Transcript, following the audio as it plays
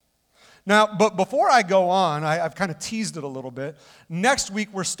Now, but before I go on, I've kind of teased it a little bit. Next week,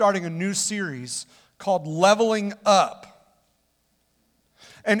 we're starting a new series called Leveling Up.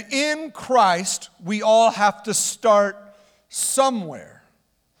 And in Christ, we all have to start somewhere.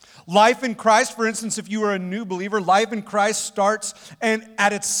 Life in Christ, for instance, if you are a new believer, life in Christ starts and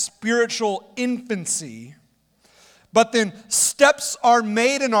at its spiritual infancy. But then steps are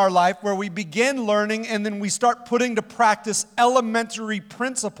made in our life where we begin learning and then we start putting to practice elementary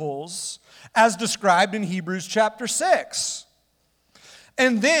principles as described in Hebrews chapter 6.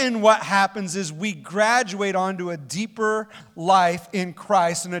 And then what happens is we graduate onto a deeper life in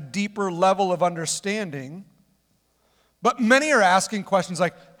Christ and a deeper level of understanding. But many are asking questions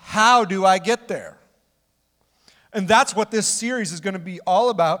like, how do I get there? And that's what this series is going to be all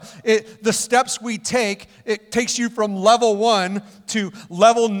about. The steps we take, it takes you from level 1 to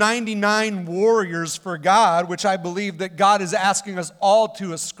level 99 warriors for God, which I believe that God is asking us all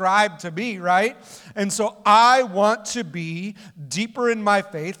to ascribe to be, right? And so I want to be deeper in my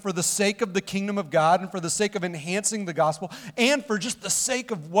faith for the sake of the kingdom of God and for the sake of enhancing the gospel and for just the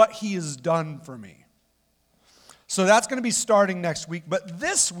sake of what He has done for me. So that's going to be starting next week. But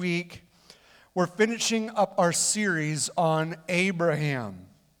this week, we're finishing up our series on Abraham.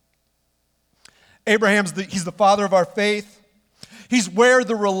 He's the father of our faith. He's where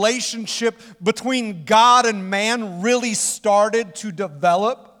the relationship between God and man really started to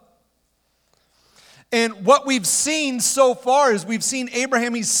develop. And what we've seen so far is we've seen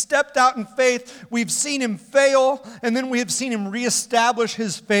Abraham, he's stepped out in faith. We've seen him fail, and then we have seen him reestablish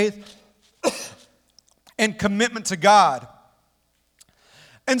his faith and commitment to God.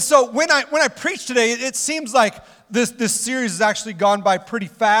 And so when I preach today, it seems like this series has actually gone by pretty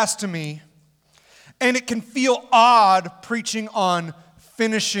fast to me. And it can feel odd preaching on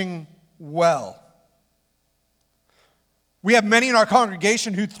finishing well. We have many in our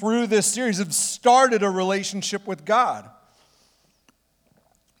congregation who through this series have started a relationship with God.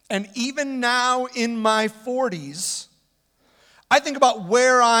 And even now in my 40s, I think about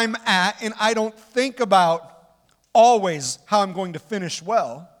where I'm at and I don't think about always how I'm going to finish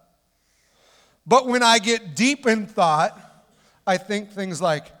well. But when I get deep in thought, I think things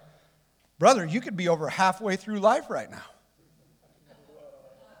like, brother, you could be over halfway through life right now.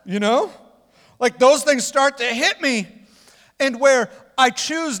 You know? Like those things start to hit me. And where I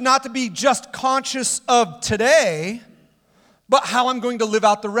choose not to be just conscious of today, but how I'm going to live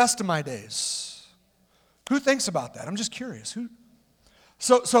out the rest of my days. Who thinks about that? I'm just curious.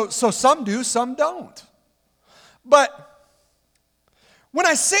 So some do, some don't. But when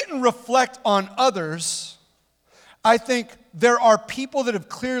I sit and reflect on others, I think there are people that have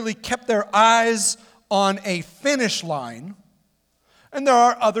clearly kept their eyes on a finish line, and there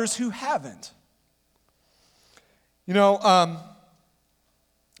are others who haven't. You know,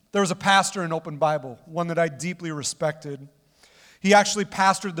 there was a pastor in Open Bible, one that I deeply respected. He actually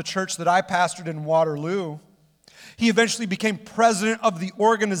pastored the church that I pastored in Waterloo. He eventually became president of the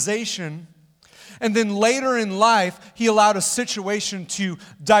organization. And then later in life, he allowed a situation to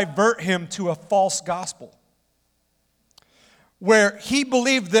divert him to a false gospel, where he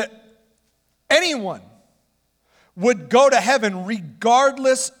believed that anyone would go to heaven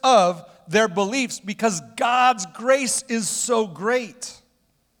regardless of their beliefs because God's grace is so great.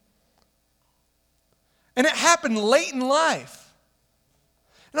 And it happened late in life.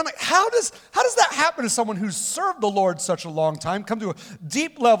 And I'm like, how does that happen to someone who's served the Lord such a long time, come to a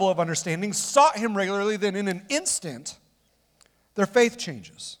deep level of understanding, sought Him regularly, then in an instant, their faith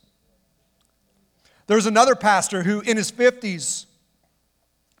changes? There's another pastor who, in his 50s,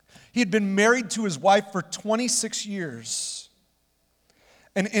 he had been married to his wife for 26 years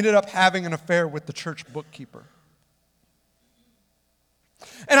and ended up having an affair with the church bookkeeper.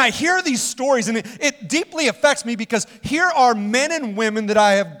 And I hear these stories, and it deeply affects me because here are men and women that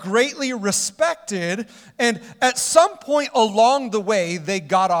I have greatly respected, and at some point along the way, they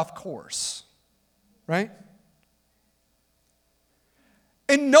got off course, right?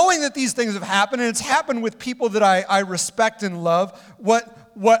 And knowing that these things have happened, and it's happened with people that I respect and love,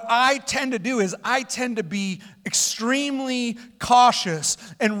 what I tend to do is I tend to be extremely cautious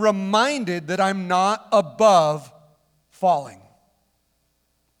and reminded that I'm not above falling.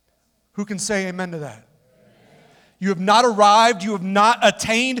 Who can say amen to that? You have not arrived. You have not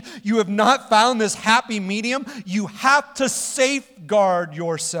attained. You have not found this happy medium. You have to safeguard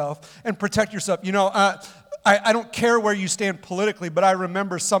yourself and protect yourself. You know, I don't care where you stand politically, but I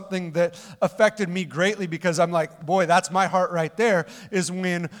remember something that affected me greatly because I'm like, boy, that's my heart right there, is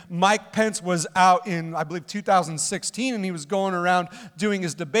when Mike Pence was out in, I believe, 2016, and he was going around doing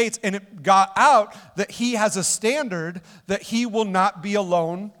his debates, and it got out that he has a standard that he will not be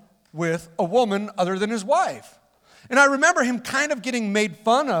alone with a woman other than his wife. And I remember him kind of getting made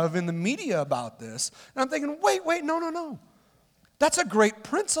fun of in the media about this. And I'm thinking, wait, no. That's a great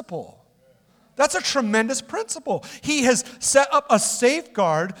principle. That's a tremendous principle. He has set up a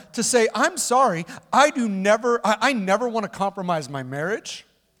safeguard to say, I'm sorry, I never want to compromise my marriage.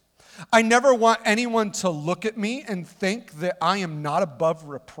 I never want anyone to look at me and think that I am not above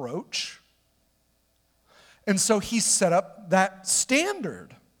reproach. And so he set up that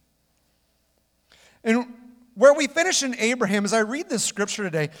standard. And where we finish in Abraham, as I read this scripture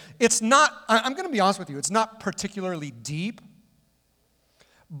today, I'm going to be honest with you, it's not particularly deep,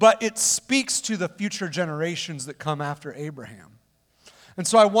 but it speaks to the future generations that come after Abraham. And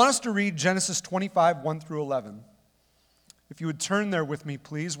so I want us to read Genesis 25, 1 through 11. If you would turn there with me,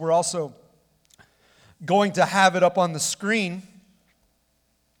 please. We're also going to have it up on the screen,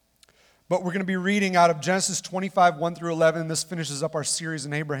 but we're going to be reading out of Genesis 25, 1 through 11. This finishes up our series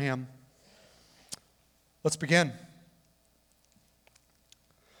in Abraham. Let's begin.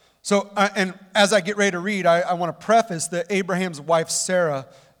 So, and as I get ready to read, I want to preface that Abraham's wife Sarah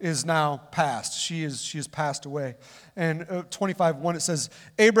is now passed. She has passed away. And 25:1 it says,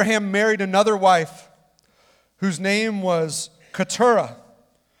 Abraham married another wife whose name was Keturah.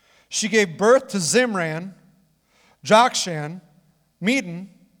 She gave birth to Zimran, Jokshan, Medan,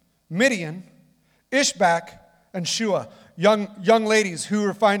 Midian, Ishbak, and Shua. Young ladies who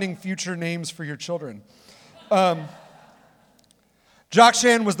are finding future names for your children.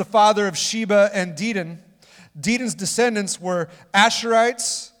 Jokshan was the father of Sheba and Dedan. Dedan's descendants were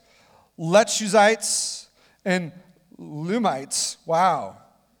Asherites, Lechuzites, and Lumites. Wow.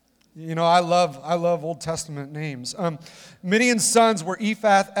 You know, I love Old Testament names. Midian's sons were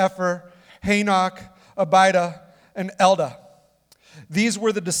Ephath, Epher, Hanok, Abida, and Eldah. These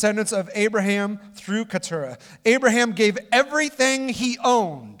were the descendants of Abraham through Keturah. Abraham gave everything he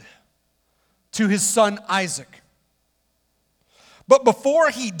owned to his son Isaac. But before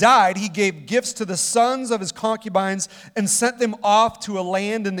he died, he gave gifts to the sons of his concubines and sent them off to a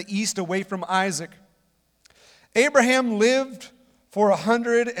land in the east away from Isaac. Abraham lived for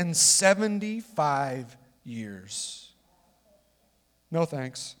 175 years. No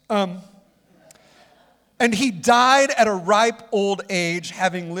thanks. And he died at a ripe old age,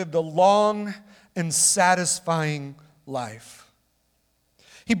 having lived a long and satisfying life.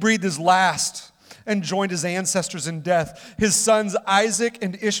 He breathed his last and joined his ancestors in death. His sons Isaac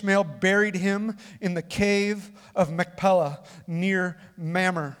and Ishmael buried him in the cave of Machpelah near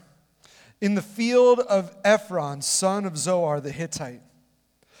Mamre, in the field of Ephron, son of Zohar the Hittite.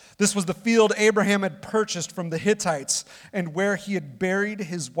 This was the field Abraham had purchased from the Hittites and where he had buried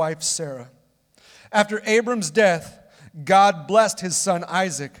his wife Sarah. After Abram's death, God blessed his son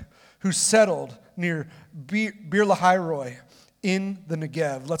Isaac, who settled near Beer-lahai-roi in the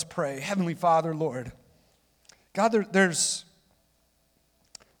Negev. Let's pray. Heavenly Father, Lord, God, there's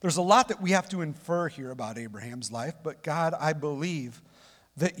a lot that we have to infer here about Abraham's life, but God, I believe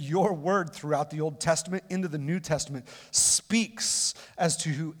that your word throughout the Old Testament into the New Testament speaks as to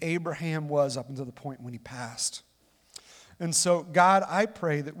who Abraham was up until the point when he passed. And so, God, I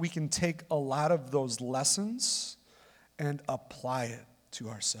pray that we can take a lot of those lessons and apply it to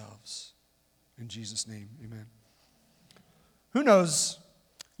ourselves. In Jesus' name, amen. Who knows,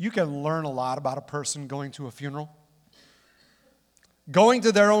 you can learn a lot about a person going to a funeral. Going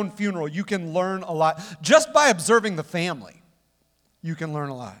to their own funeral, you can learn a lot. Just by observing the family, you can learn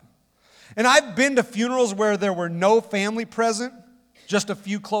a lot. And I've been to funerals where there were no family present, just a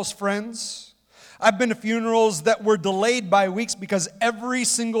few close friends. I've been to funerals that were delayed by weeks because every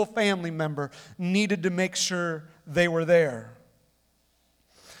single family member needed to make sure they were there.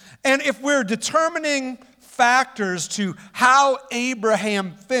 And if we're determining factors to how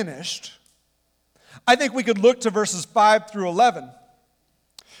Abraham finished, I think we could look to verses 5 through 11.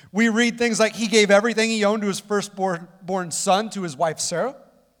 We read things like he gave everything he owned to his firstborn son, to his wife Sarah.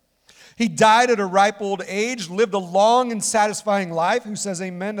 He died at a ripe old age, lived a long and satisfying life. Who says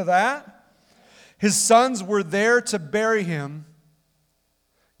amen to that? His sons were there to bury him.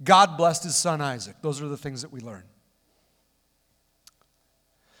 God blessed his son Isaac. Those are the things that we learn.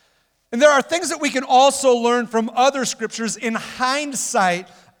 And there are things that we can also learn from other scriptures in hindsight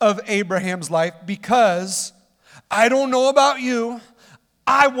of Abraham's life, because I don't know about you,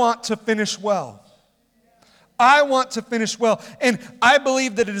 I want to finish well. I want to finish well. And I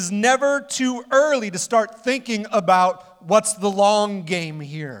believe that it is never too early to start thinking about what's the long game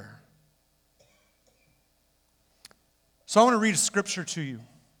here. So I want to read a scripture to you.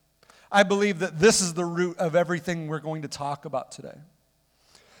 I believe that this is the root of everything we're going to talk about today.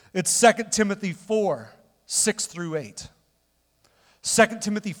 It's 2 Timothy 4, 6 through 8. 2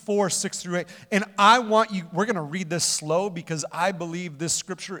 Timothy 4, 6 through 8. And I want you, we're going to read this slow because I believe this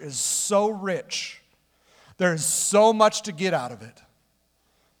scripture is so rich. There is so much to get out of it.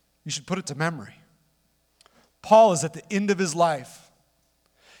 You should put it to memory. Paul is at the end of his life.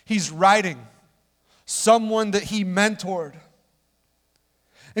 He's writing someone that he mentored.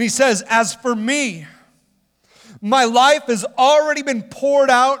 And he says, as for me, my life has already been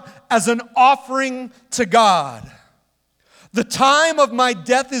poured out as an offering to God. The time of my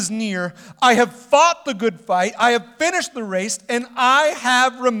death is near. I have fought the good fight. I have finished the race, and I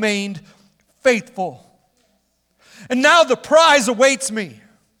have remained faithful. And now the prize awaits me.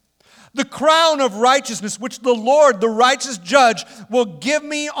 The crown of righteousness, which the Lord, the righteous judge, will give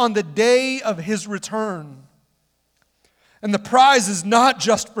me on the day of his return. And the prize is not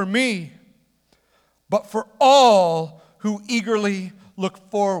just for me, but for all who eagerly look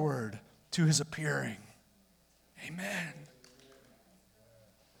forward to his appearing. Amen.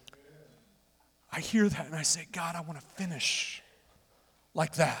 I hear that and I say, God, I want to finish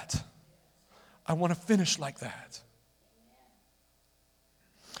like that. I want to finish like that.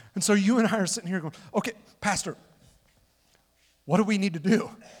 And so you and I are sitting here going, okay, Pastor, what do we need to do?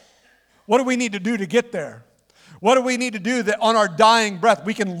 What do we need to do to get there? What do we need to do that on our dying breath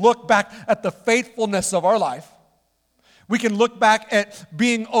we can look back at the faithfulness of our life? We can look back at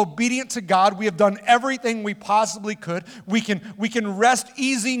being obedient to God. We have done everything we possibly could. We can rest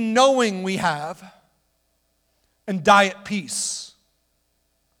easy knowing we have and die at peace.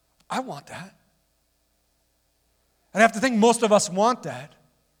 I want that. And I have to think most of us want that.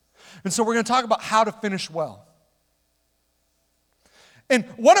 And so we're going to talk about how to finish well. And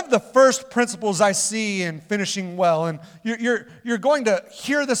one of the first principles I see in finishing well, and you're going to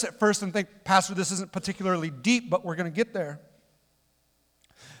hear this at first and think, Pastor, this isn't particularly deep, but we're going to get there.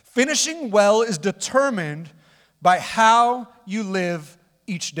 Finishing well is determined by how you live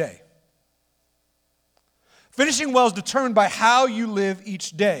each day. Finishing well is determined by how you live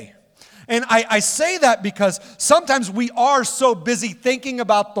each day. And I say that because sometimes we are so busy thinking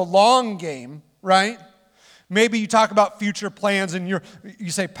about the long game, right? Maybe you talk about future plans and you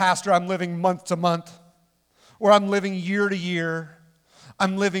say, Pastor, I'm living month to month, or I'm living year to year,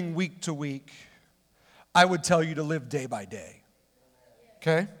 I'm living week to week. I would tell you to live day by day,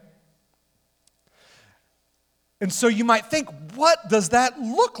 okay? And so you might think, what does that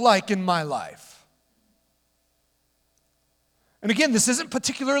look like in my life? And again, this isn't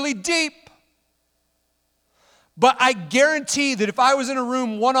particularly deep. But I guarantee that if I was in a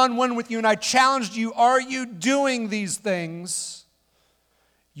room one-on-one with you and I challenged you, are you doing these things?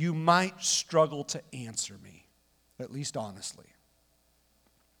 You might struggle to answer me, at least honestly.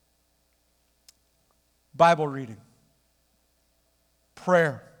 Bible reading,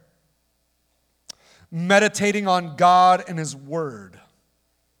 prayer, meditating on God and his word.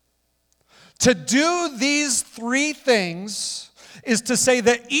 To do these three things is to say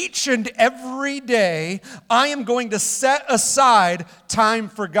that each and every day I am going to set aside time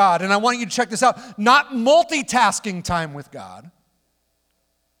for God. And I want you to check this out. Not multitasking time with God.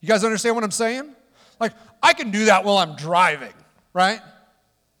 You guys understand what I'm saying? Like, I can do that while I'm driving, right?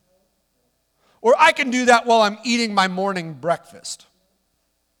 Or I can do that while I'm eating my morning breakfast.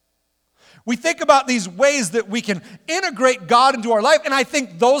 We think about these ways that we can integrate God into our life, and I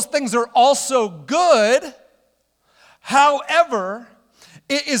think those things are also good. However,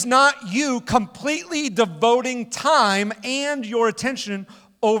 it is not you completely devoting time and your attention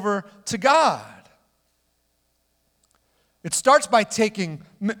over to God. It starts by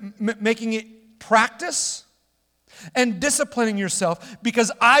making it practice and disciplining yourself,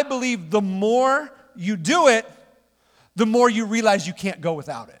 because I believe the more you do it, the more you realize you can't go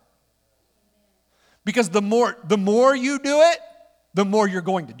without it. Because the more you do it, the more you're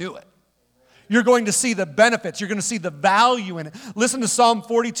going to do it. You're going to see the benefits. You're going to see the value in it. Listen to Psalm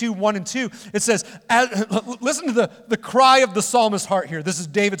 42, 1 and 2. It says, listen to the cry of the psalmist's heart here. This is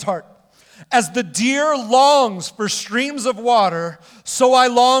David's heart. As the deer longs for streams of water, so I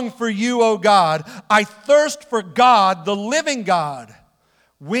long for you, O God. I thirst for God, the living God.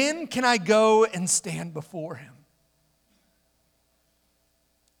 When can I go and stand before him?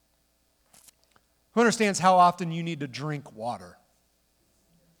 Who understands how often you need to drink water?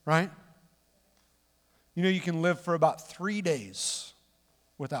 Right? You know, you can live for about 3 days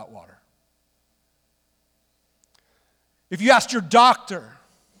without water. If you asked your doctor,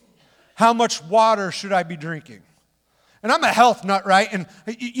 how much water should I be drinking? And I'm a health nut, right? And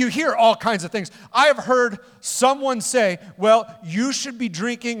you hear all kinds of things. I have heard someone say, well, you should be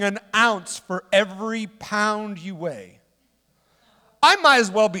drinking an ounce for every pound you weigh. I might as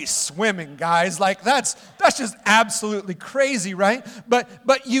well be swimming, guys. Like that's just absolutely crazy, right?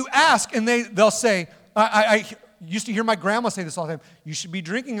 But you ask and they'll say, I used to hear my grandma say this all the time, you should be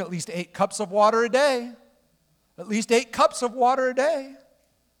drinking at least 8 cups of water a day. At least 8 cups of water a day.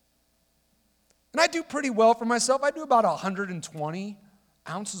 And I do pretty well for myself. I do about 120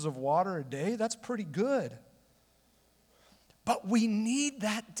 ounces of water a day. That's pretty good. But we need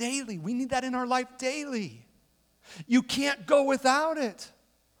that daily. We need that in our life daily. You can't go without it.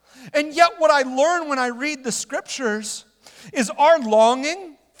 And yet what I learn when I read the scriptures is our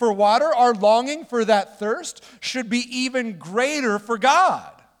longing for water, our longing for that thirst should be even greater for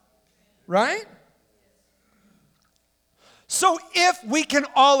God. Right? So if we can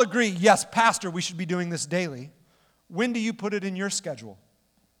all agree, yes, Pastor, we should be doing this daily, when do you put it in your schedule?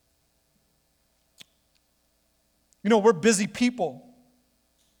 You know, we're busy people.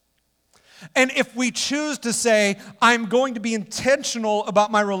 And if we choose to say, I'm going to be intentional about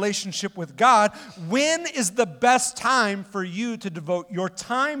my relationship with God, when is the best time for you to devote your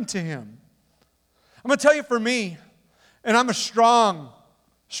time to Him? I'm going to tell you for me, and I'm a strong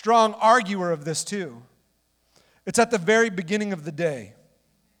arguer of this too. It's at the very beginning of the day.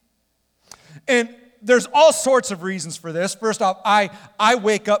 And there's all sorts of reasons for this. First off, I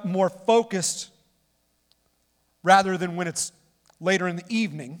wake up more focused rather than when it's later in the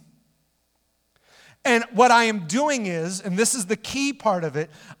evening. And what I am doing is, and this is the key part of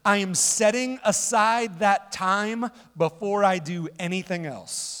it, I am setting aside that time before I do anything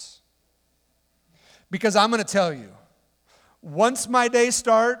else. Because I'm going to tell you, once my day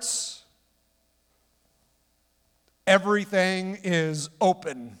starts, everything is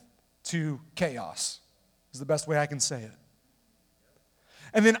open to chaos, is the best way I can say it.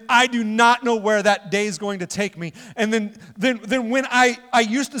 And then I do not know where that day is going to take me. And then when I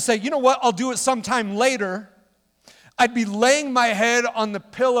used to say, you know what, I'll do it sometime later, I'd be laying my head on the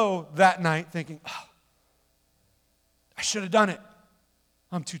pillow that night thinking, oh, I should have done it.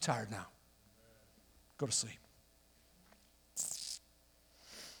 I'm too tired now. Go to sleep.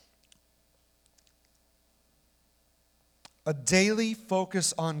 A daily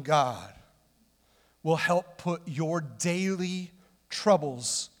focus on God will help put your daily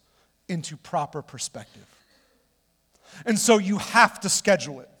troubles into proper perspective. And so you have to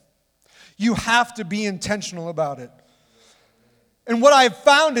schedule it. You have to be intentional about it. And what I've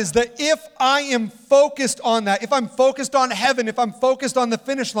found is that if I am focused on that, if I'm focused on heaven, if I'm focused on the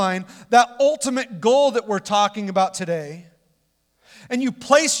finish line, that ultimate goal that we're talking about today, and you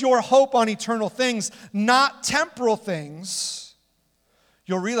place your hope on eternal things, not temporal things,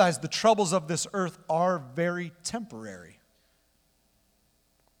 you'll realize the troubles of this earth are very temporary.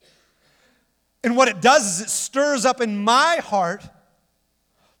 And what it does is it stirs up in my heart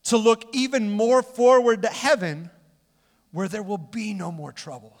to look even more forward to heaven where there will be no more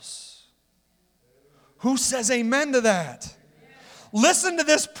troubles. Who says amen to that? Listen to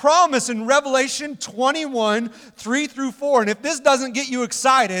this promise in Revelation 21, 3 through 4. And if this doesn't get you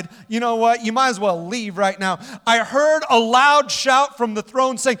excited, you know what? You might as well leave right now. I heard a loud shout from the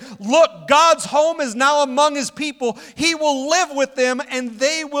throne saying, look, God's home is now among His people. He will live with them and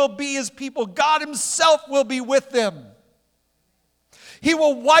they will be His people. God Himself will be with them. He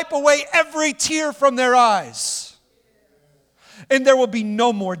will wipe away every tear from their eyes. And there will be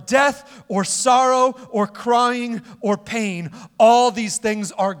no more death or sorrow or crying or pain. All these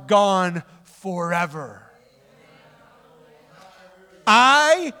things are gone forever.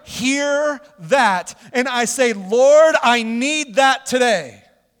 I hear that and I say, Lord, I need that today.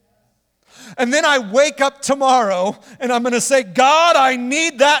 And then I wake up tomorrow and I'm going to say, God, I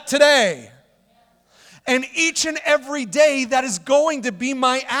need that today. And each and every day, that is going to be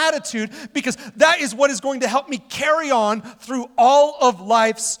my attitude because that is what is going to help me carry on through all of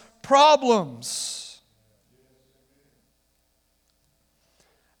life's problems.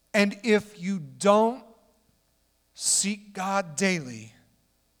 And if you don't seek God daily,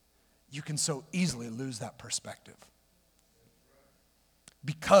 you can so easily lose that perspective.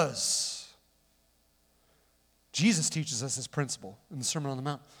 Because Jesus teaches us this principle in the Sermon on the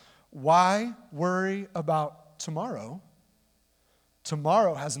Mount. Why worry about tomorrow?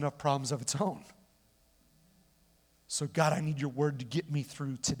 Tomorrow has enough problems of its own. So God, I need your word to get me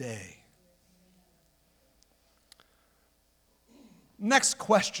through today. Next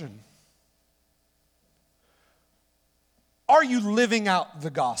question. Are you living out the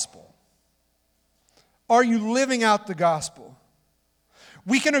gospel? Are you living out the gospel?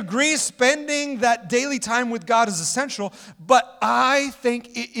 We can agree spending that daily time with God is essential, but I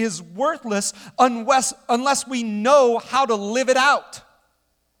think it is worthless unless we know how to live it out,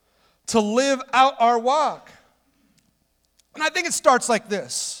 to live out our walk. And I think it starts like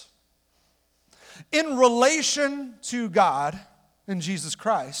this. In relation to God and Jesus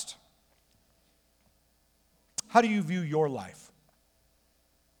Christ, how do you view your life?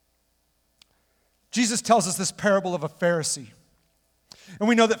 Jesus tells us this parable of a Pharisee. And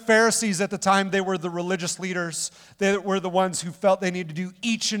we know that Pharisees at the time, they were the religious leaders. They were the ones who felt they needed to do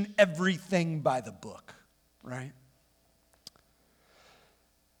each and everything by the book, right?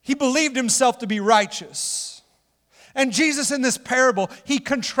 He believed himself to be righteous. And Jesus in this parable, he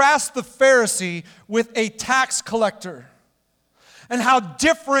contrasts the Pharisee with a tax collector and how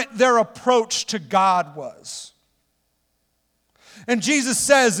different their approach to God was. And Jesus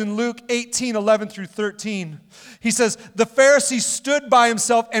says in Luke 18:11 through 13, he says, the Pharisee stood by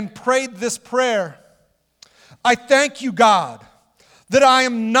himself and prayed this prayer. I thank you, God, that I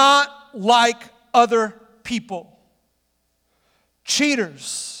am not like other people,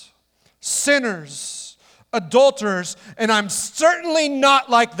 cheaters, sinners, adulterers, and I'm certainly not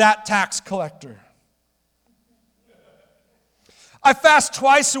like that tax collector. I fast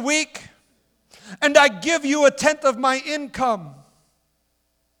twice a week, and I give you 1/10 of my income.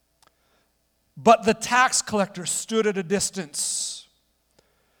 But the tax collector stood at a distance,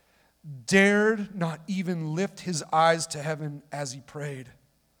 dared not even lift his eyes to heaven as he prayed.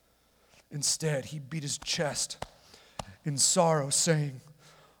 Instead, he beat his chest in sorrow, saying,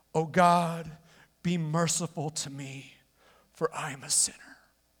 "O God, be merciful to me, for I am a sinner."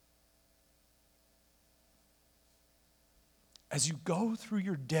 As you go through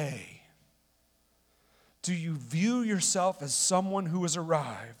your day, do you view yourself as someone who has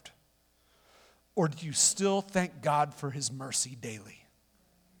arrived? Or do you still thank God for his mercy daily?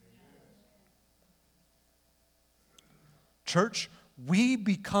 Church, we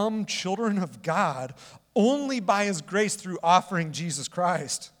become children of God only by his grace through offering Jesus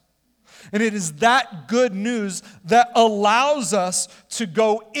Christ. And it is that good news that allows us to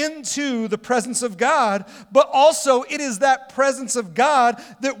go into the presence of God, but also it is that presence of God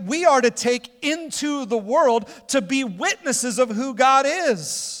that we are to take into the world to be witnesses of who God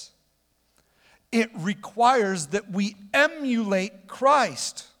is. It requires that we emulate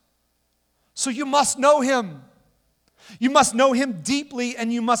Christ. So you must know him. You must know him deeply,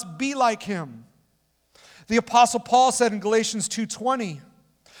 and you must be like him. The Apostle Paul said in Galatians 2:20,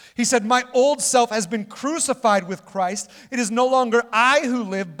 he said, my old self has been crucified with Christ. It is no longer I who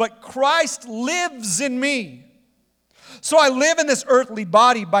live, but Christ lives in me. So I live in this earthly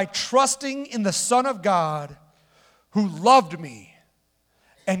body by trusting in the Son of God who loved me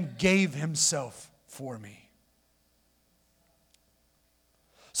and gave himself for me.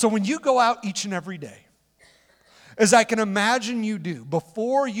 So when you go out each and every day, as I can imagine you do,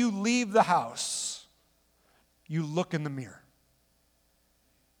 before you leave the house, you look in the mirror.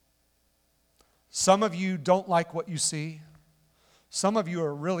 Some of you don't like what you see. Some of you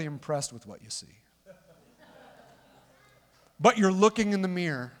are really impressed with what you see. But you're looking in the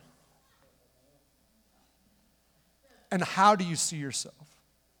mirror. And how do you see yourself?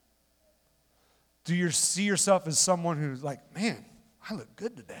 Do you see yourself as someone who's like, man, I look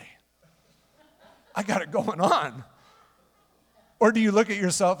good today. I got it going on. Or do you look at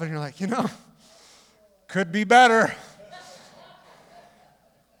yourself and you're like, could be better.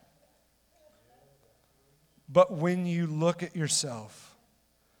 But when you look at yourself,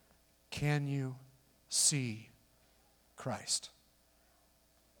 can you see Christ?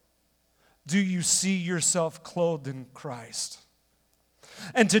 Do you see yourself clothed in Christ?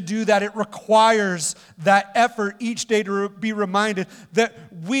 And to do that, it requires that effort each day to be reminded that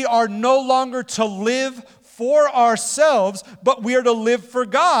we are no longer to live for ourselves, but we are to live for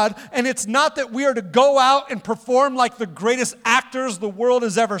God. And it's not that we are to go out and perform like the greatest actors the world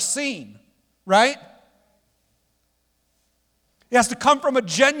has ever seen, right? It has to come from a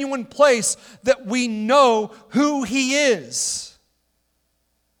genuine place that we know who he is.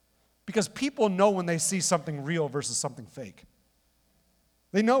 Because people know when they see something real versus something fake.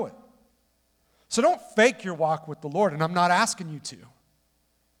 They know it. So don't fake your walk with the Lord, and I'm not asking you to.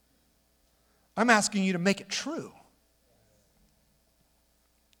 I'm asking you to make it true.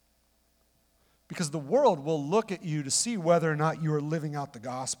 Because the world will look at you to see whether or not you are living out the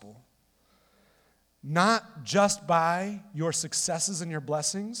gospel. Not just by your successes and your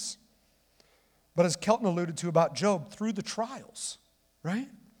blessings, but as Kelton alluded to about Job, through the trials, right?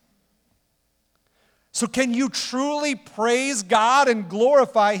 So can you truly praise God and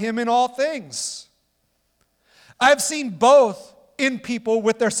glorify him in all things? I've seen both in people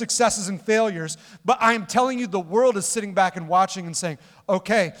with their successes and failures, but I am telling you, the world is sitting back and watching and saying,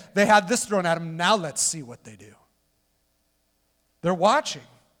 okay, they had this thrown at them, now let's see what they do. They're watching.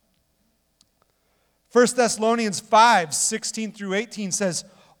 1 Thessalonians 5, 16 through 18 says,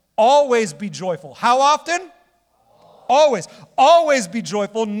 always be joyful. How often? Always. Always be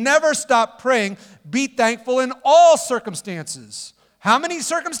joyful. Never stop praying. Be thankful in all circumstances. How many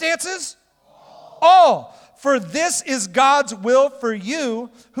circumstances? All. For this is God's will for you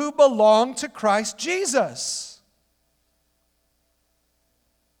who belong to Christ Jesus.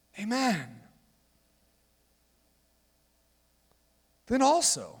 Amen. Then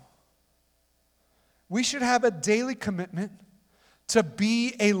also, we should have a daily commitment to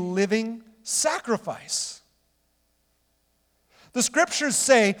be a living sacrifice. The scriptures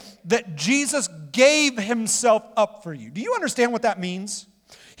say that Jesus gave himself up for you. Do you understand what that means?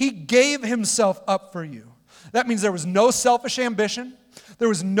 He gave himself up for you. That means there was no selfish ambition. There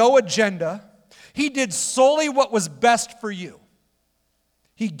was no agenda. He did solely what was best for you.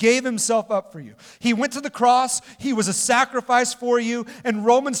 He gave himself up for you. He went to the cross. He was a sacrifice for you. And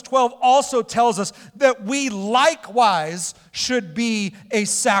Romans 12 also tells us that we likewise should be a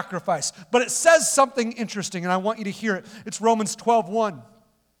sacrifice. But it says something interesting, and I want you to hear it. It's Romans 12:1.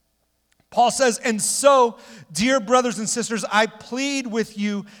 Paul says, and so, dear brothers and sisters, I plead with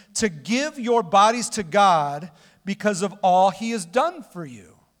you to give your bodies to God because of all he has done for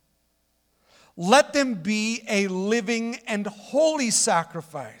you. Let them be a living and holy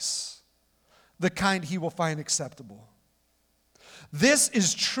sacrifice, the kind he will find acceptable. This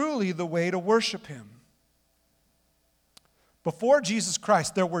is truly the way to worship him. Before Jesus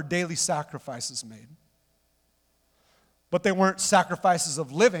Christ, there were daily sacrifices made. But they weren't sacrifices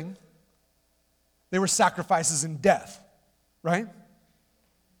of living. They were sacrifices in death, right?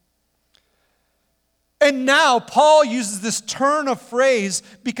 And now Paul uses this turn of phrase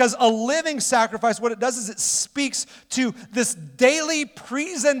because a living sacrifice, what it does is it speaks to this daily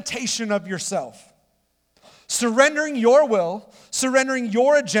presentation of yourself. Surrendering your will, surrendering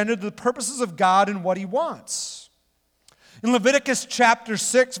your agenda to the purposes of God and what he wants. In Leviticus chapter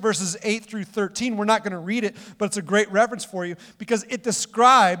 6, verses 8 through 13, we're not going to read it, but it's a great reference for you because it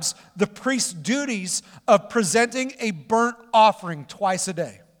describes the priest's duties of presenting a burnt offering twice a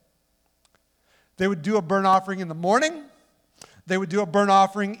day. They would do a burnt offering in the morning. They would do a burnt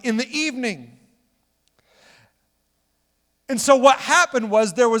offering in the evening. And so what happened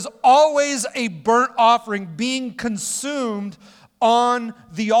was there was always a burnt offering being consumed on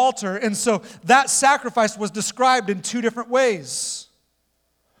the altar. And so that sacrifice was described in two different ways.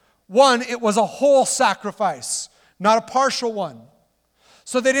 One, it was a whole sacrifice, not a partial one.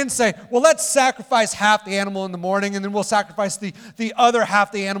 So they didn't say, well, let's sacrifice half the animal in the morning and then we'll sacrifice the other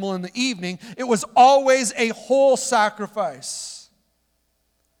half the animal in the evening. It was always a whole sacrifice.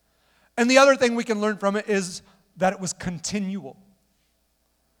 And the other thing we can learn from it is that it was continual.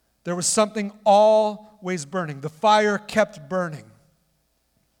 There was something always burning. The fire kept burning.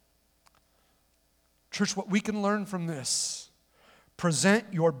 Church, what we can learn from this, present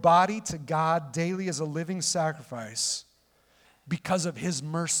your body to God daily as a living sacrifice because of his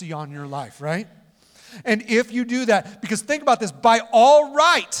mercy on your life, right? And if you do that, because think about this, by all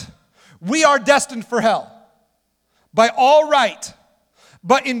right, we are destined for hell. By all right.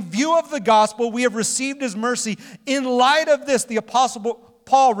 But in view of the gospel, we have received his mercy. In light of this, the Apostle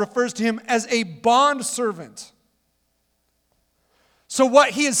Paul refers to him as a bondservant. So what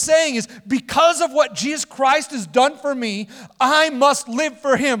he is saying is, because of what Jesus Christ has done for me, I must live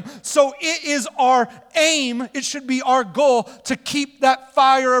for him. So it is our aim, it should be our goal to keep that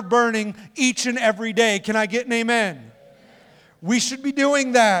fire burning each and every day. Can I get an amen? Amen. We should be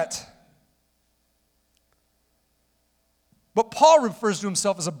doing that. But Paul refers to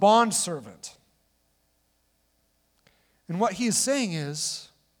himself as a bondservant. And what he is saying is,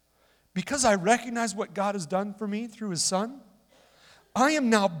 because I recognize what God has done for me through his Son, I am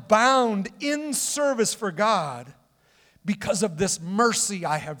now bound in service for God because of this mercy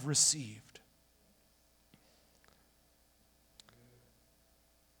I have received.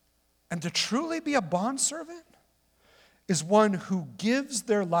 And to truly be a bondservant is one who gives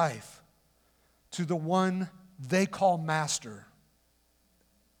their life to the one they call master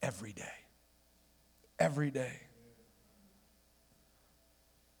every day. Every day.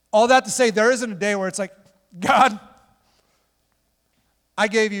 All that to say, there isn't a day where it's like, God, I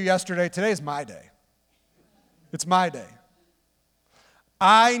gave you yesterday. Today is my day. It's my day.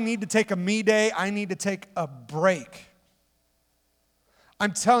 I need to take a me day. I need to take a break.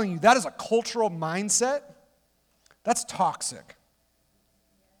 I'm telling you, that is a cultural mindset. That's toxic.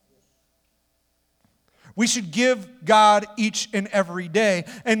 We should give God each and every day,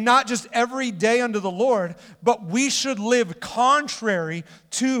 and not just every day unto the Lord, but we should live contrary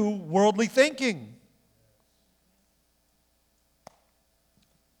to worldly thinking.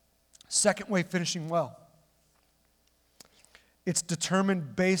 Second way, finishing well. It's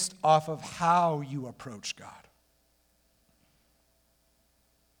determined based off of how you approach God.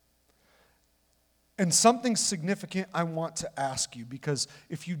 And something significant I want to ask you, because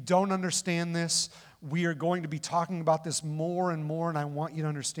if you don't understand this, we are going to be talking about this more and more, and I want you to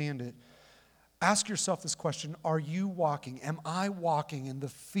understand it. Ask yourself this question: am I walking in the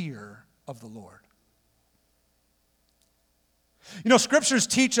fear of the Lord? You know, scriptures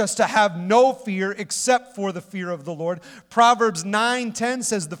teach us to have no fear except for the fear of the Lord. Proverbs 9:10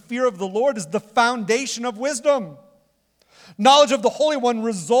 says, the fear of the Lord is the foundation of wisdom. Knowledge of the Holy One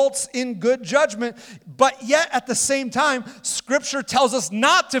results in good judgment, but yet at the same time, Scripture tells us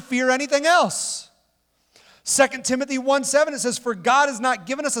not to fear anything else. 2 Timothy 1:7, it says, for God has not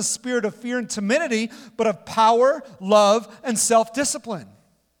given us a spirit of fear and timidity, but of power, love, and self-discipline.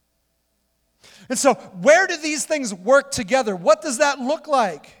 And so, where do these things work together? What does that look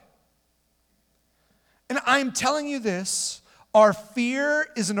like? And I'm telling you this, our fear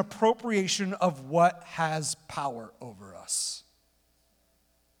is an appropriation of what has power over us.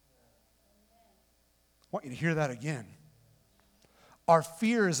 I want you to hear that again. Our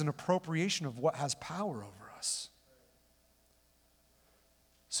fear is an appropriation of what has power over us.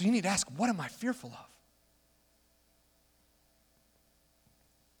 So you need to ask, what am I fearful of?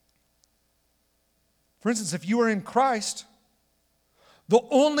 For instance, if you are in Christ, the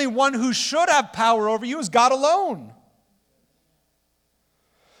only one who should have power over you is God alone.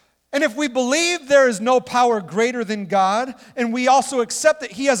 And if we believe there is no power greater than God, and we also accept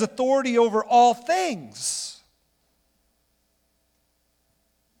that He has authority over all things.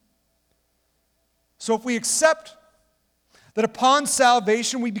 So if we accept that upon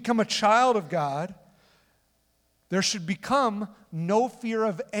salvation we become a child of God, there should become no fear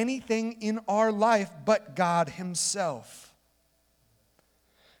of anything in our life but God Himself.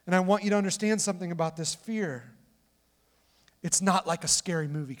 And I want you to understand something about this fear. It's not like a scary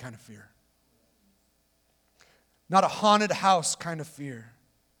movie kind of fear. Not a haunted house kind of fear.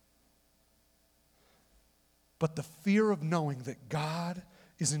 But the fear of knowing that God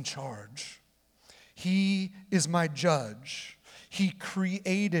is in charge. He is my judge. He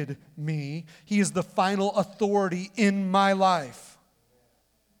created me. He is the final authority in my life.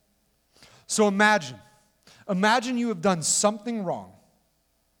 So imagine you have done something wrong,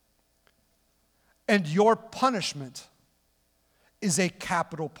 and your punishment is a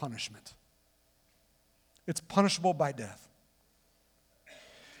capital punishment. It's punishable by death.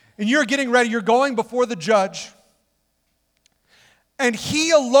 And you're getting ready, you're going before the judge, and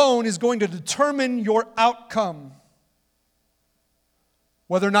he alone is going to determine your outcome,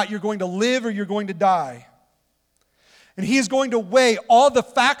 whether or not you're going to live or you're going to die. And he is going to weigh all the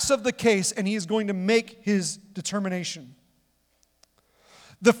facts of the case, and he is going to make his determination.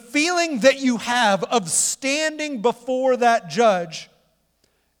 The feeling that you have of standing before that judge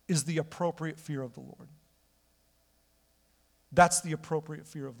is the appropriate fear of the Lord. That's the appropriate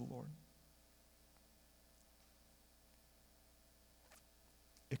fear of the Lord.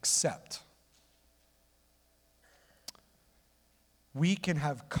 Except we can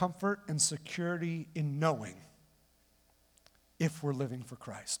have comfort and security in knowing if we're living for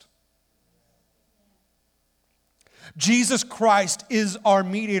Christ. Jesus Christ is our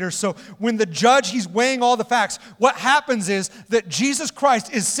mediator. So when the judge, he's weighing all the facts, what happens is that Jesus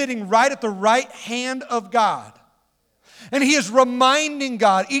Christ is sitting right at the right hand of God. And he is reminding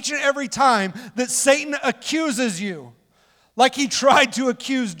God each and every time that Satan accuses you, like he tried to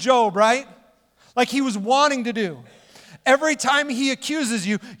accuse Job, right? Like he was wanting to do. Every time he accuses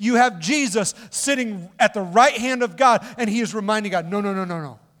you, you have Jesus sitting at the right hand of God, and he is reminding God,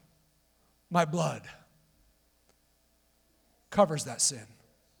 no. My blood covers that sin.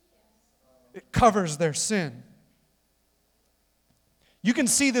 It covers their sin. You can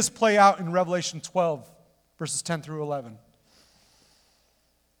see this play out in Revelation 12, verses 10 through 11.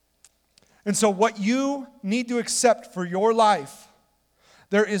 And so what you need to accept for your life,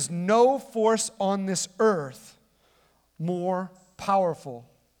 there is no force on this earth more powerful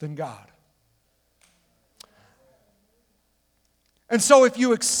than God. And so if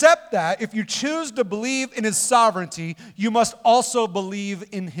you accept that, if you choose to believe in His sovereignty, you must also believe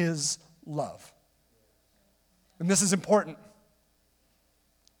in His love. And this is important.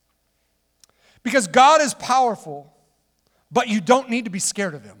 Because God is powerful, but you don't need to be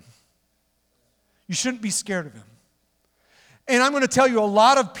scared of Him. You shouldn't be scared of Him. And I'm going to tell you, a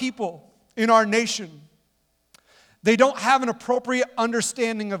lot of people in our nation, they don't have an appropriate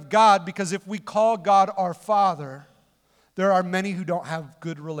understanding of God, because if we call God our Father, there are many who don't have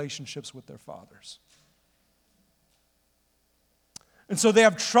good relationships with their fathers. And so they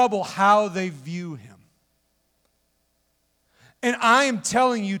have trouble how they view him. And I am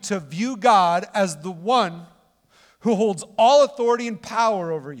telling you to view God as the one who holds all authority and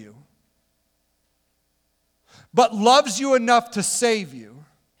power over you, but loves you enough to save you.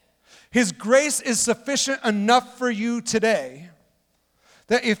 His grace is sufficient enough for you today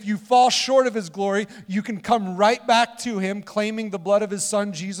that if you fall short of his glory, you can come right back to him claiming the blood of his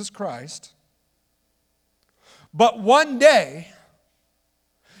son, Jesus Christ. But one day,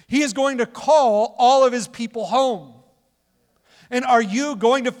 he is going to call all of his people home. And are you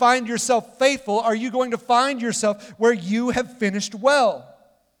going to find yourself faithful? Are you going to find yourself where you have finished well?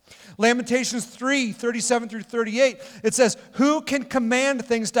 Lamentations 3:37 through 38, it says, "Who can command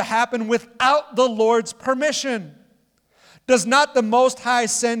things to happen without the Lord's permission? Does not the Most High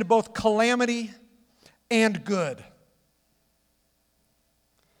send both calamity and good?"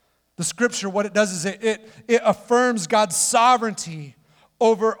 The scripture, what it does is it affirms God's sovereignty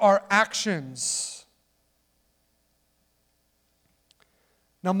over our actions.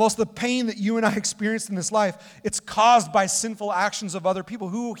 Now, most of the pain that you and I experience in this life, it's caused by sinful actions of other people.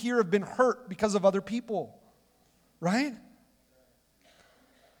 Who here have been hurt because of other people? Right? And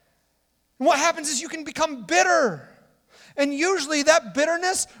what happens is you can become bitter. And usually that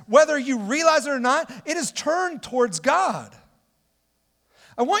bitterness, whether you realize it or not, it is turned towards God.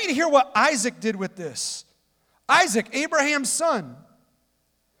 I want you to hear what Isaac did with this. Isaac, Abraham's son.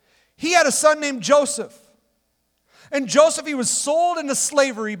 He had a son named Joseph. And Joseph, he was sold into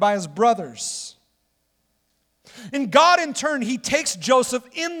slavery by his brothers. And God, in turn, he takes Joseph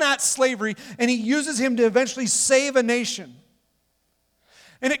in that slavery and he uses him to eventually save a nation.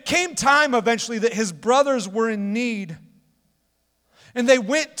 And it came time eventually that his brothers were in need. And they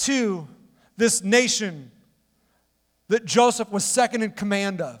went to this nation that Joseph was second in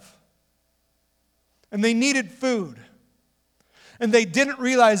command of. And they needed food. And they didn't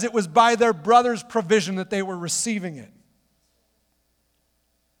realize it was by their brother's provision that they were receiving it.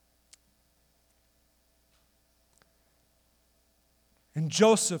 And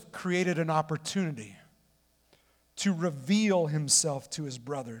Joseph created an opportunity to reveal himself to his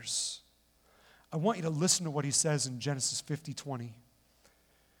brothers. I want you to listen to what he says in Genesis 50:20.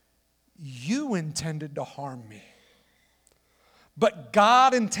 "You intended to harm me, but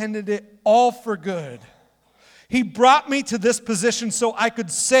God intended it all for good. He brought me to this position so I could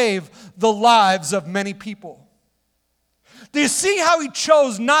save the lives of many people." Do you see how he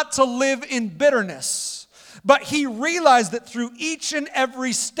chose not to live in bitterness? But he realized that through each and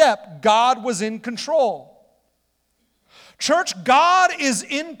every step, God was in control. Church, God is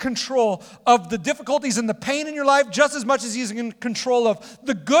in control of the difficulties and the pain in your life just as much as he's in control of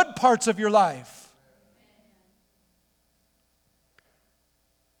the good parts of your life.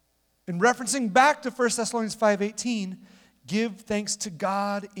 In referencing back to 1 Thessalonians 5:18, give thanks to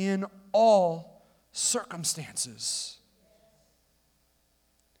God in all circumstances.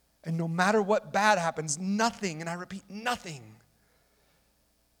 And no matter what bad happens, nothing, and I repeat, nothing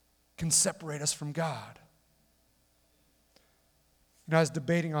can separate us from God. You know, I was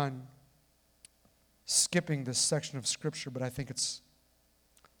debating on skipping this section of Scripture, but I think it's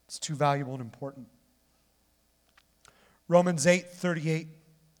too valuable and important. Romans 8:38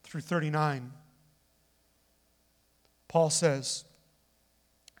 through 39. Paul says,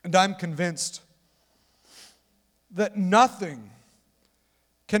 "And I'm convinced that nothing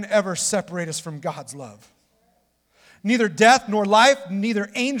can ever separate us from God's love. Neither death nor life, neither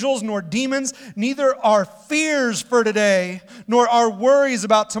angels nor demons, neither our fears for today, nor our worries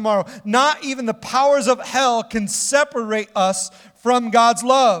about tomorrow, not even the powers of hell can separate us from God's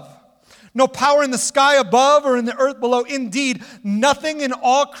love. No power in the sky above or in the earth below. Indeed, nothing in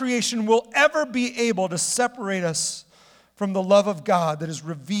all creation will ever be able to separate us from the love of God that is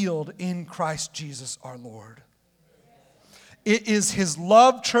revealed in Christ Jesus our Lord." It is his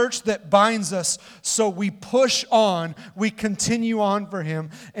love, church, that binds us, so we push on, we continue on for him,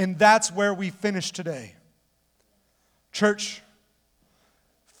 and that's where we finish today. Church,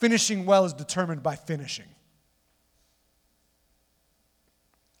 finishing well is determined by finishing.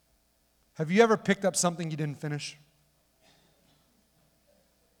 Have you ever picked up something you didn't finish?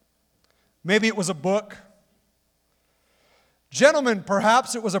 Maybe it was a book. Gentlemen,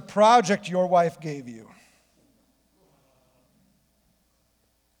 perhaps it was a project your wife gave you.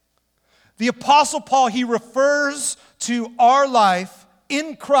 The Apostle Paul, he refers to our life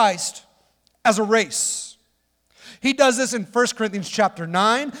in Christ as a race. He does this in 1 Corinthians chapter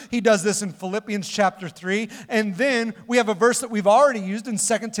 9. He does this in Philippians chapter 3. And then we have a verse that we've already used in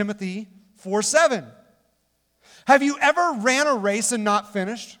 2 Timothy 4:7. Have you ever ran a race and not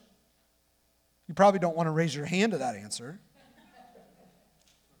finished? You probably don't want to raise your hand to that answer.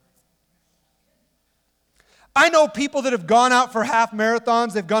 I know people that have gone out for half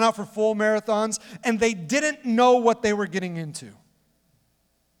marathons, they've gone out for full marathons, and they didn't know what they were getting into.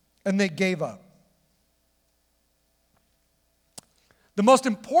 And they gave up. The most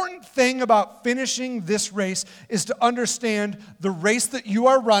important thing about finishing this race is to understand the race that you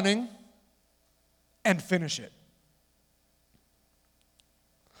are running and finish it.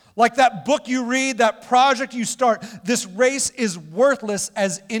 Like that book you read, that project you start, this race is worthless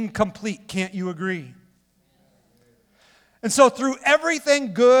as incomplete. Can't you agree? And so through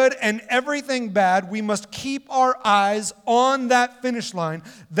everything good and everything bad, we must keep our eyes on that finish line,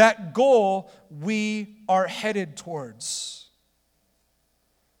 that goal we are headed towards.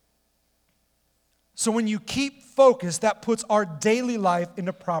 So when you keep focused, that puts our daily life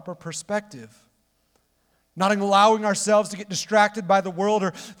into proper perspective. Not allowing ourselves to get distracted by the world or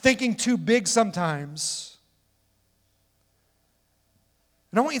thinking too big sometimes.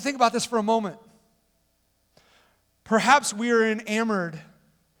 And I want you to think about this for a moment. Perhaps we are enamored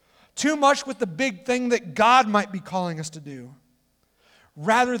too much with the big thing that God might be calling us to do,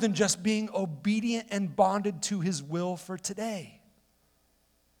 rather than just being obedient and bonded to His will for today.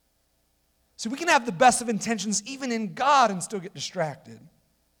 So we can have the best of intentions even in God and still get distracted.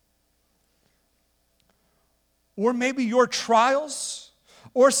 Or maybe your trials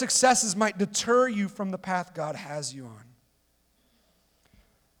or successes might deter you from the path God has you on.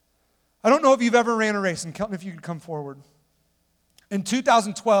 I don't know if you've ever ran a race, and Kelton, if you could come forward. In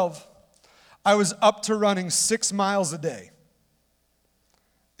 2012, I was up to running 6 miles a day,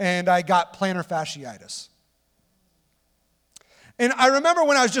 and I got plantar fasciitis. And I remember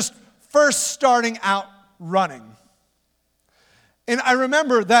when I was just first starting out running, and I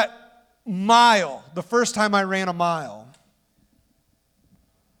remember that mile, the first time I ran a mile,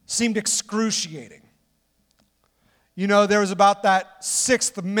 seemed excruciating. You know, there was about that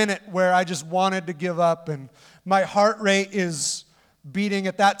 6th minute where I just wanted to give up, and my heart rate is beating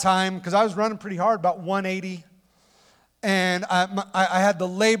at that time, because I was running pretty hard, about 180, and I had the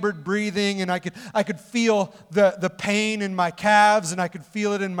labored breathing, and I could feel the pain in my calves, and I could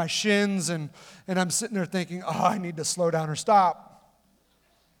feel it in my shins, and I'm sitting there thinking, oh, I need to slow down or stop.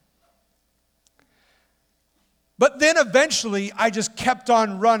 But then eventually, I just kept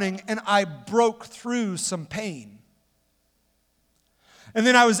on running, and I broke through some pain. And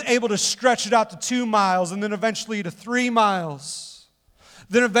then I was able to stretch it out to 2 miles, and then eventually to 3 miles,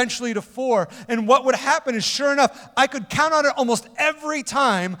 then eventually to 4. And what would happen is, sure enough, I could count on it almost every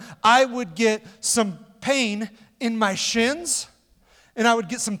time I would get some pain in my shins, and I would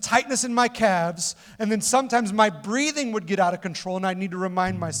get some tightness in my calves, and then sometimes my breathing would get out of control, and I'd need to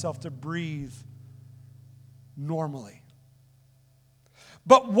remind myself to breathe normally.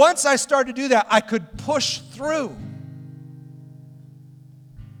 But once I started to do that, I could push through.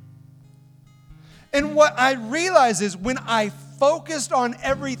 And what I realized is when I focused on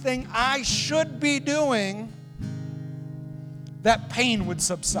everything I should be doing, that pain would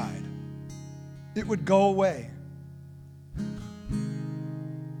subside. It would go away.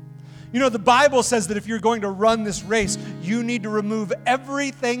 You know, the Bible says that if you're going to run this race, you need to remove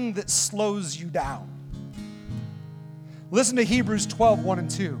everything that slows you down. Listen to Hebrews 12, 1 and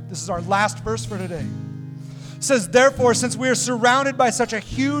 2. This is our last verse for today. It says, therefore, since we are surrounded by such a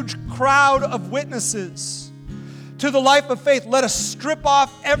huge crowd of witnesses to the life of faith, let us strip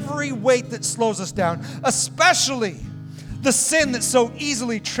off every weight that slows us down, especially the sin that so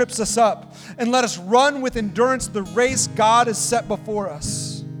easily trips us up, and let us run with endurance the race God has set before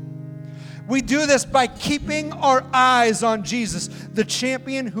us. We do this by keeping our eyes on Jesus, the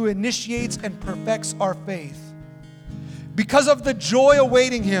champion who initiates and perfects our faith. Because of the joy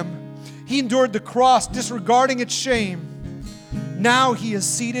awaiting him, he endured the cross, disregarding its shame. Now he is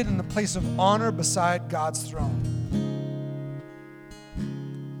seated in the place of honor beside God's throne.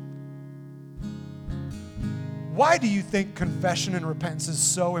 Why do you think confession and repentance is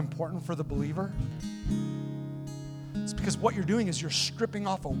so important for the believer? It's because what you're doing is you're stripping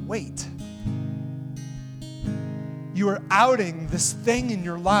off a weight. You are outing this thing in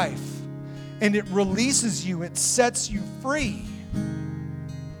your life, and it releases you, it sets you free.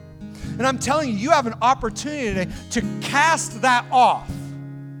 And I'm telling you, you have an opportunity today to cast that off.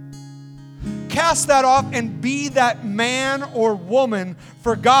 Cast that off and be that man or woman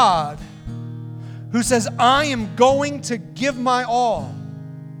for God who says, I am going to give my all.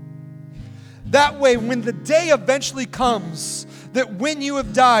 That way, when the day eventually comes, that when you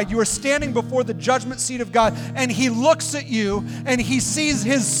have died, you are standing before the judgment seat of God, and He looks at you and He sees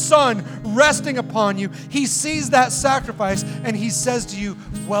His Son resting upon you. He sees that sacrifice and He says to you,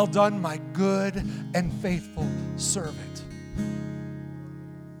 well done, my good and faithful servant.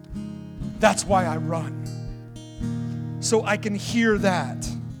 That's why I run. so I can hear that.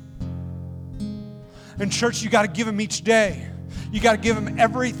 And church, you got to give him each day. You got to give him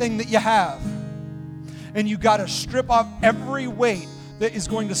everything that you have. And you got to strip off every weight that is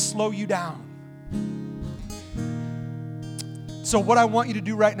going to slow you down. So what I want you to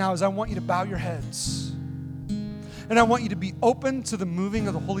do right now is I want you to bow your heads. And I want you to be open to the moving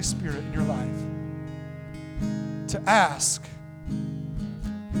of the Holy Spirit in your life. To ask,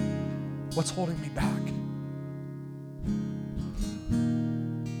 what's holding me back?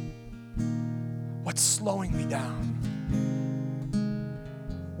 What's slowing me down?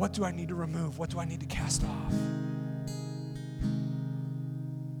 What do I need to remove? What do I need to cast off?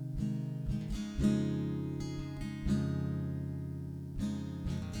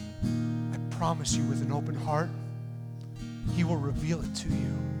 I promise you, with an open heart, he will reveal it to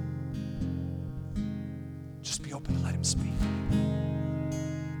you. Just be open to let him speak.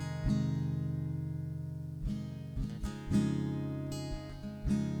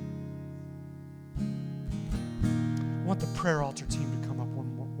 I want the prayer altar team to come up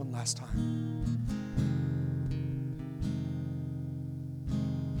one last time.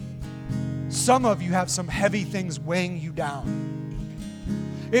 Some of you have some heavy things weighing you down.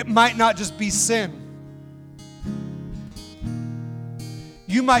 It might not just be sin.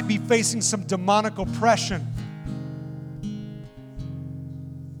 You might be facing some demonic oppression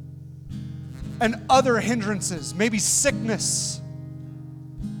and other hindrances, maybe sickness.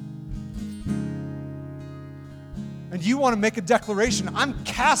 And you want to make a declaration, I'm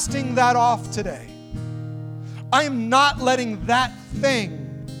casting that off today. I am not letting that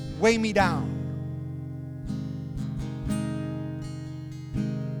thing weigh me down.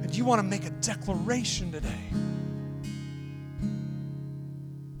 And you want to make a declaration today.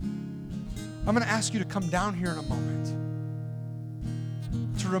 I'm going to ask you to come down here in a moment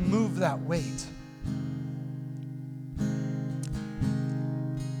to remove that weight.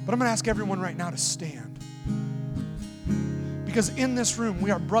 But I'm going to ask everyone right now to stand. Because in this room, we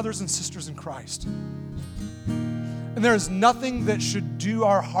are brothers and sisters in Christ. And there is nothing that should do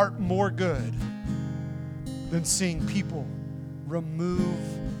our heart more good than seeing people remove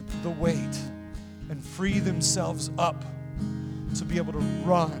the weight and free themselves up to be able to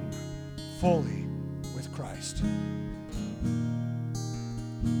run fully with Christ.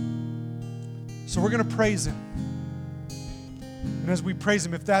 So we're going to praise him. And as we praise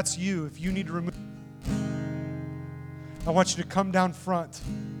him, if that's you, if you need to remove, I want you to come down front.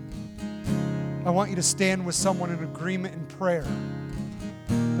 I want you to stand with someone in agreement in prayer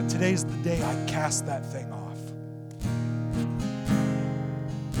that today's the day I cast that thing off.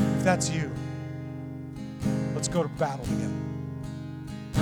 If that's you, let's go to battle together.